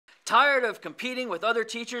Tired of competing with other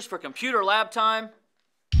teachers for computer lab time?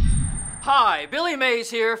 Hi, Billy Mays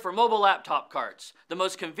here for Mobile Laptop Carts, the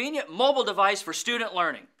most convenient mobile device for student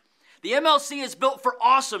learning. The MLC is built for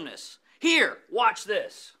awesomeness. Here, watch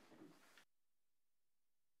this.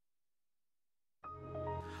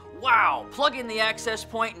 Wow, plug in the access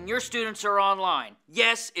point and your students are online.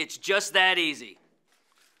 Yes, it's just that easy.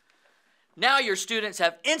 Now your students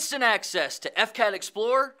have instant access to FCAT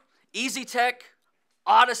Explorer, EasyTech,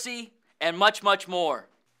 Odyssey, and much, much more.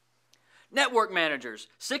 Network managers,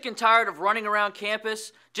 sick and tired of running around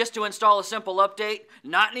campus just to install a simple update?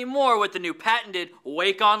 Not anymore with the new patented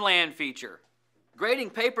Wake on LAN feature.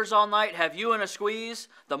 Grading papers all night have you in a squeeze?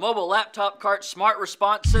 The mobile laptop cart smart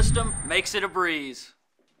response system makes it a breeze.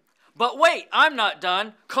 But wait, I'm not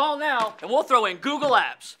done. Call now and we'll throw in Google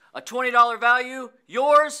Apps. A $20 value,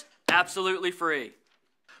 yours absolutely free.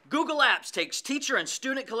 Google Apps takes teacher and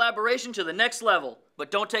student collaboration to the next level,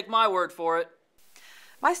 but don't take my word for it.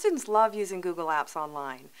 My students love using Google Apps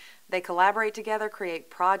online. They collaborate together, create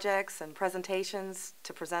projects and presentations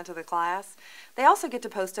to present to the class. They also get to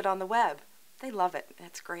post it on the web. They love it.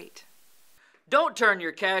 It's great. Don't turn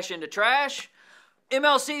your cash into trash.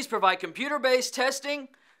 MLCs provide computer-based testing,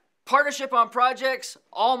 partnership on projects,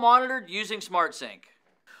 all monitored using SmartSync.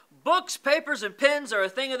 Books, papers, and pens are a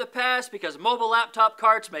thing of the past because mobile laptop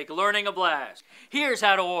carts make learning a blast. Here's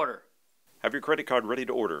how to order. Have your credit card ready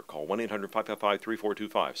to order. Call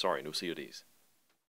 1-800-555-3425. Sorry, no CODs.